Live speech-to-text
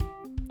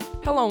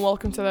Hello and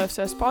welcome to the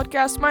FCS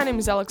podcast. My name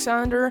is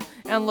Alexander,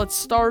 and let's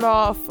start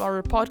off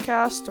our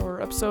podcast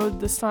or episode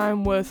this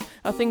time with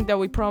a thing that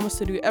we promise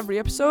to do every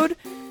episode,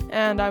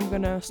 and I'm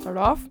gonna start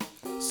off.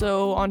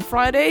 So on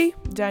Friday,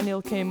 Daniel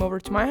came over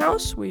to my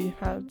house. We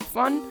had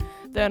fun.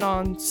 Then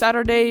on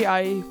Saturday,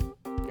 I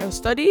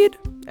studied,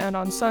 and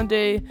on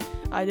Sunday,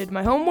 I did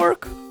my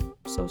homework.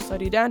 So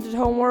studied and did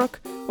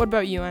homework. What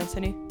about you,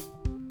 Anthony?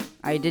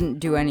 I didn't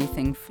do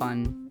anything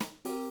fun.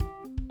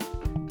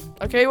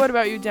 Okay, what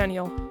about you,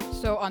 Daniel?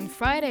 So on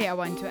Friday I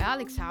went to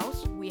Alex's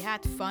house. We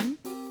had fun.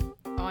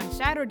 On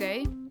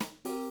Saturday,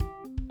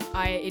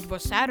 it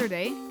was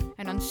Saturday,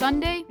 and on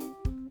Sunday,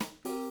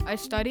 I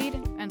studied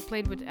and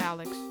played with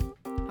Alex.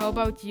 How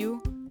about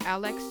you,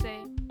 Alexei?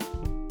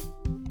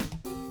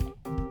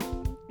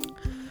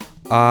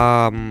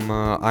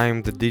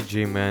 I'm the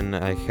DJ man.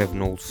 I have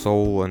no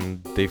soul,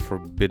 and they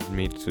forbid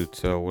me to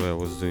tell what I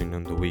was doing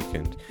on the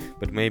weekend.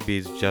 But maybe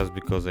it's just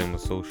because I'm a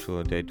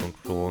socialite. I don't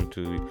want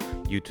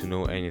you to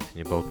know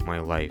anything about my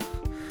life.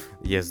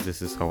 Yes,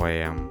 this is how I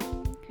am.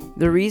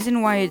 The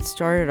reason why it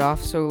started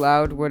off so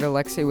loud, what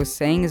Alexei was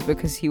saying, is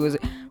because he was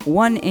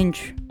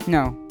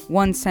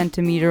 1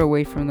 centimeter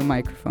away from the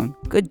microphone.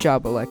 Good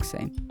job,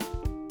 Alexei.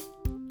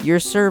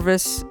 Your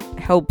service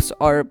helps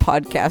our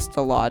podcast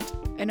a lot.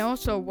 And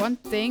also one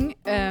thing,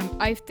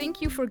 I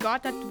think you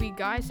forgot that we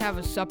guys have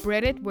a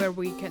subreddit where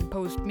we can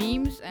post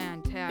memes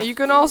and have... You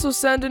can also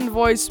send in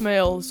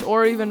voicemails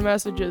or even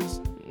messages.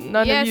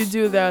 None of you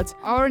do that.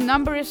 Our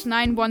number is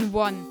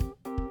 911.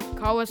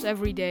 Call us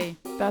every day.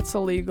 That's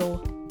illegal.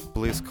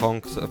 Please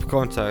contact us.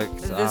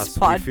 This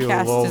We feel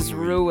podcast lonely. is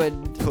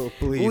ruined.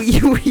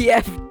 Please. We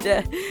have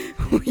died.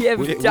 We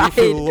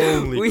feel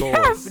lonely. We call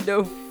have us.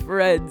 no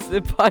friends.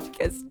 The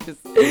podcast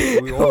just...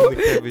 We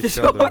only have each this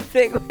other. whole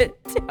thing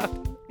went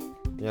down.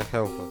 Yeah,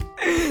 help us.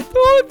 The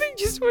whole thing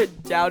just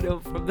went downhill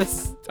from the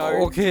start.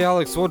 Okay,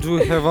 Alex, what do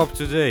we have up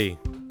today?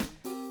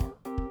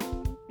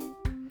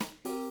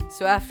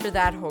 So after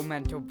that whole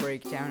mental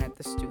breakdown at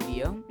the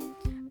studio,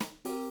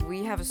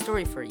 we have a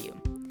story for you.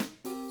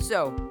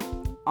 So,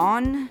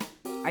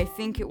 I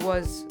think it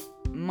was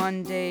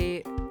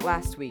Monday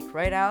last week,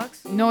 right,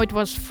 Alex? No, it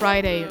was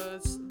Friday.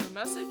 The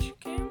message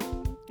came?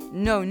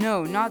 No,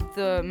 not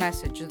the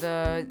message.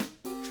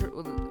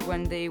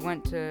 When they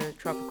went to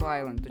Tropical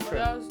Island, the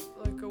trip. That was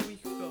like a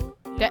week ago.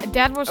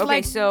 That was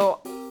Okay, so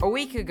a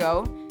week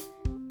ago,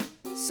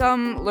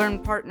 some Learn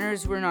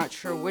partners, we're not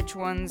sure which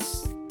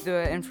ones,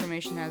 the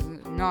information has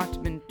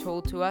not been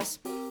told to us.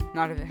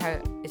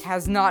 It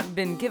has not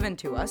been given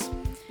to us.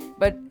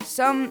 But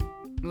some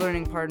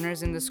learning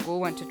partners in the school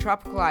went to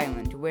Tropical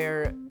Island,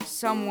 where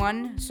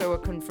a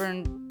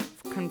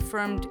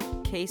confirmed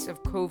case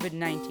of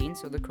COVID-19,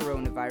 so the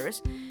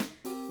coronavirus,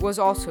 was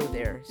also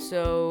there.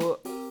 So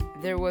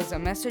there was a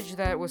message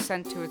that was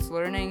sent to its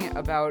learning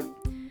about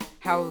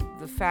how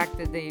the fact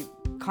that they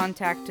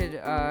contacted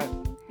a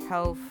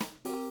health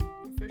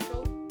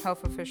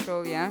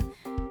official, yeah,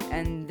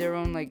 and their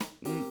own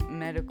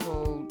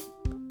medical,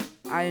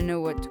 I don't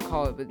know what to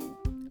call it, but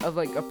of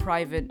a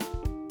private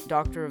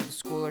doctor of the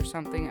school or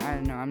something, I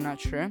don't know, I'm not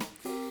sure.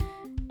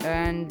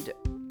 And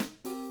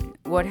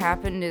what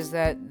happened is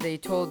that they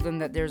told them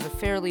that there's a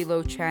fairly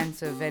low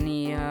chance of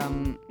any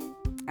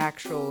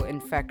actual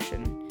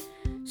infection.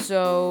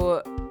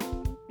 So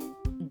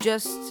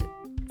just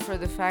for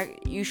the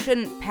fact, you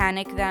shouldn't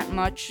panic that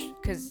much,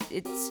 because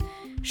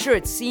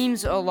it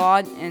seems a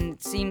lot and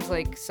it seems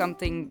like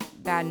something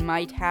bad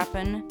might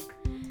happen,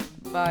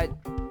 but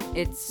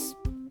it's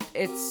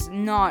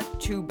not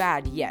too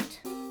bad yet.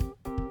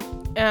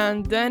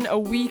 And then a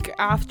week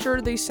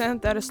after they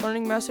sent that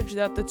learning message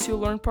that the two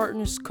Learn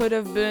partners could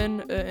have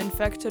been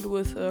infected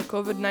with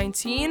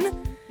COVID-19,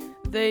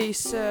 they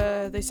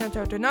sent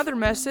out another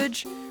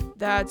message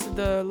that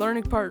the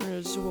learning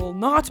partners will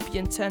not be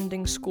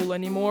attending school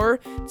anymore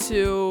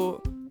to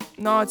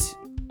not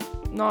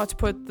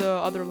put the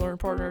other Learn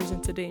partners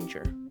into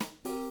danger.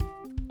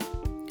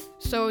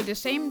 So the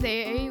same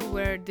day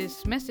where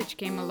this message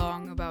came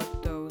along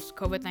about those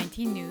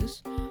COVID-19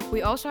 news,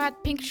 we also had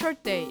Pink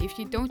Shirt Day. If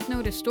you don't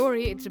know the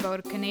story, it's about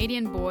a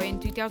Canadian boy in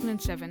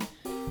 2007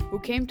 who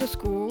came to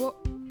school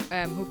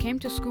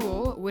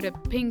with a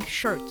pink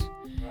shirt.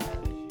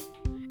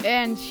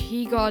 And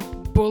he got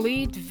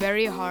bullied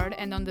very hard,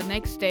 and on the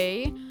next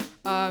day,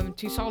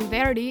 to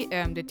solidarity,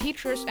 the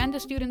teachers and the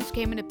students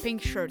came in a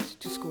pink shirt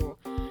to school.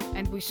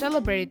 And we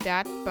celebrated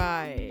that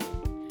by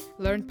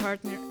Learn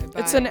partner.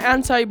 It's an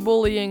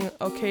anti-bullying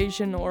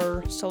occasion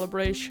or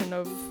celebration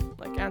of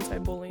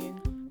anti-bullying.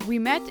 We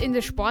met in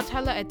the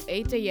Sporthalle at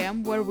 8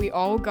 a.m. where we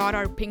all got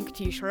our pink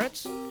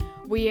t-shirts.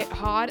 We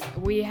had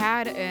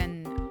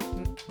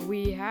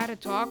a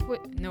talk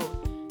with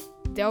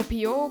the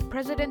LPO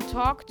president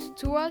talked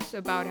to us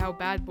about how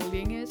bad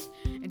bullying is,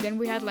 and then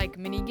we had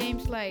mini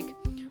games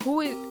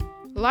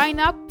line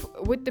up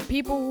with the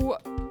people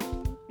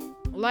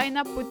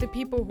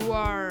who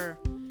are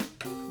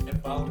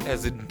about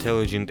as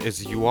intelligent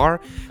as you are.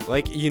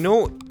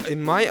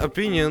 In my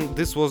opinion,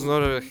 this was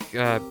not a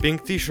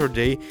pink t-shirt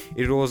day,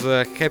 it was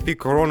a happy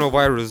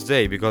coronavirus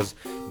day, because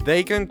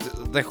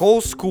The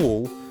whole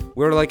school,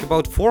 we're like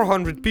about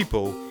 400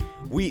 people,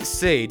 we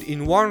stayed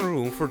in one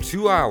room for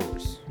 2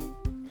 hours.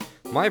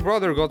 My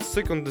brother got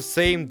sick on the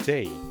same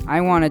day.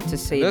 I wanted to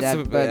say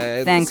that, but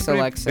thanks, that's a pretty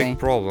Alexei. big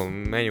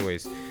problem.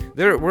 Anyways,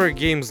 there were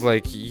games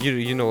like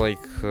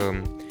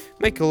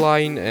make a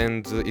line,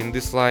 and in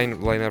this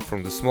line up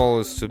from the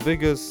smallest to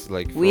biggest.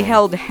 Like We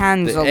held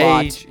hands the a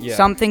lot. age, yeah.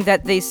 Something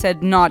that they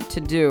said not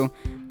to do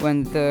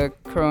when the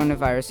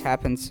coronavirus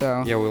happened.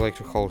 So Yeah, we like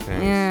to hold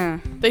hands. yeah.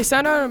 They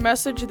sent out a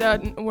message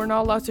that we're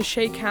not allowed to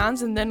shake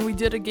hands, and then we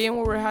did a game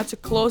where we had to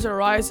close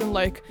our eyes and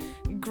like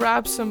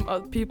grab some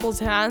people's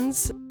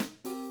hands.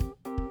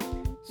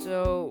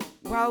 So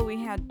while we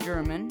had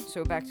German,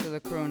 so back to the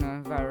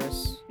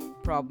coronavirus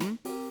problem.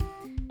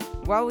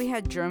 While we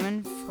had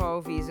German,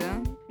 Frau Wiese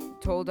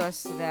told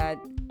us that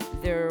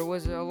there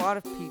was a lot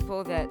of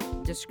people that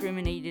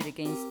discriminated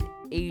against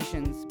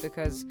Asians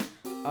because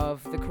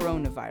of the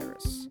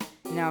coronavirus.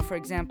 Now, for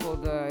example,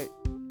 the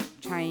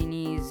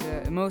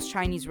most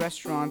Chinese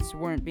restaurants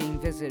weren't being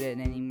visited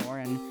anymore,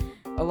 and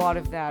a lot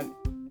of that,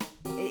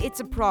 it's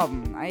a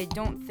problem. I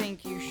don't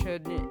think you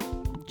should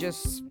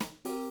just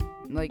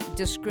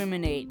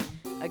discriminate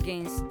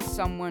against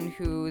someone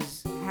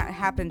who's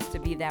happens to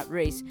be that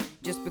race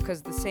just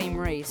because the same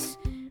race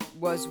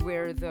was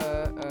where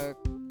the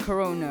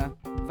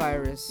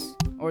coronavirus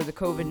or the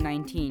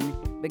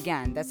COVID-19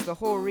 began. That's the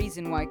whole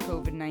reason why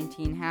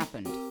COVID-19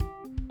 happened.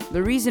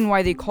 The reason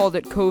why they called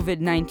it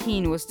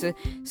COVID-19 was to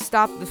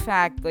stop the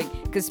fact,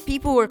 because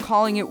people were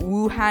calling it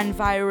Wuhan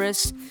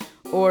virus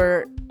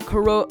or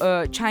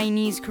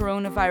Chinese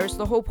coronavirus.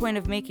 The whole point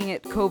of making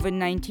it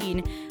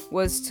COVID-19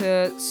 was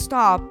to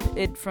stop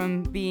it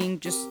from being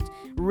just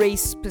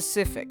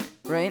race-specific,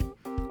 right?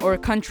 Or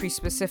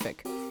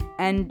country-specific.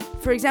 And,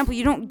 for example,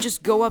 you don't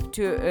just go up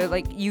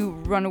to, you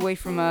run away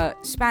from a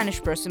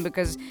Spanish person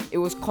because it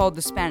was called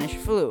the Spanish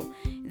flu.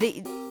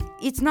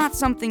 It's not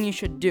something you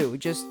should do,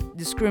 just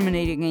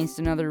discriminate against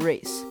another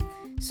race.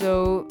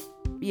 So,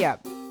 yeah,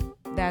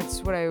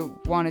 that's what I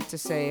wanted to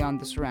say on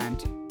this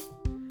rant.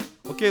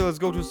 Okay, let's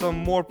go to some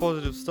more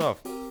positive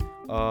stuff.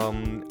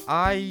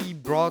 I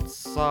brought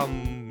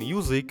some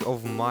music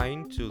of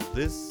mine to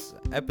this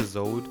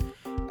episode,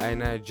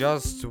 and I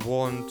just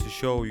want to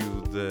show you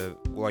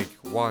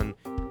one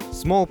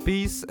small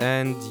piece,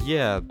 and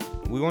yeah,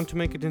 we want to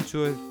make it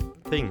into a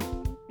thing.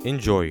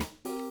 Enjoy.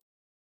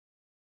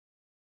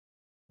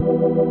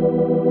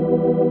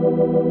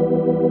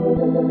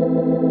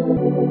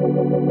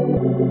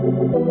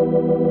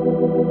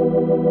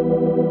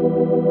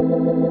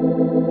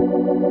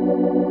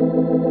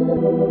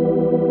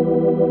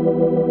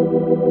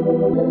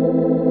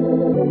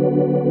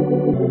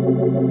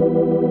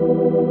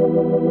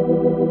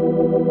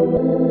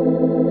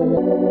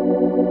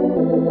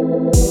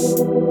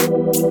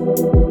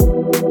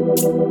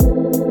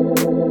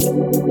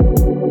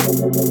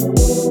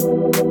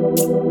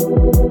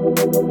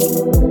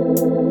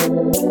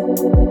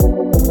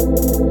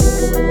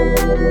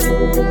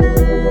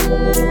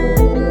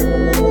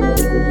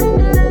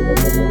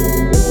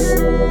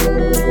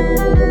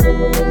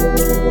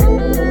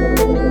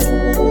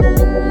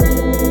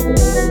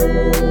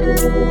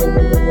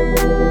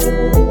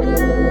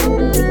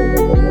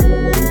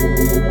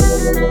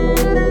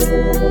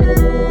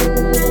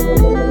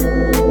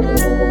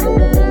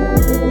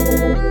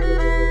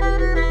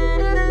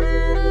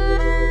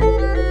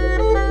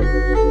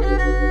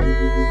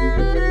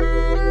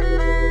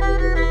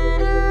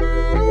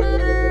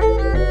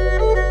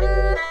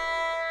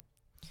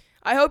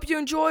 I hope you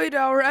enjoyed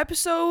our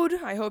episode.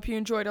 I hope you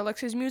enjoyed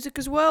Alexei's music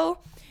as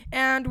well.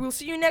 And we'll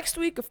see you next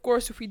week, of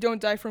course, if we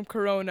don't die from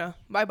corona.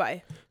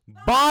 Bye-bye.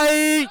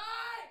 Bye!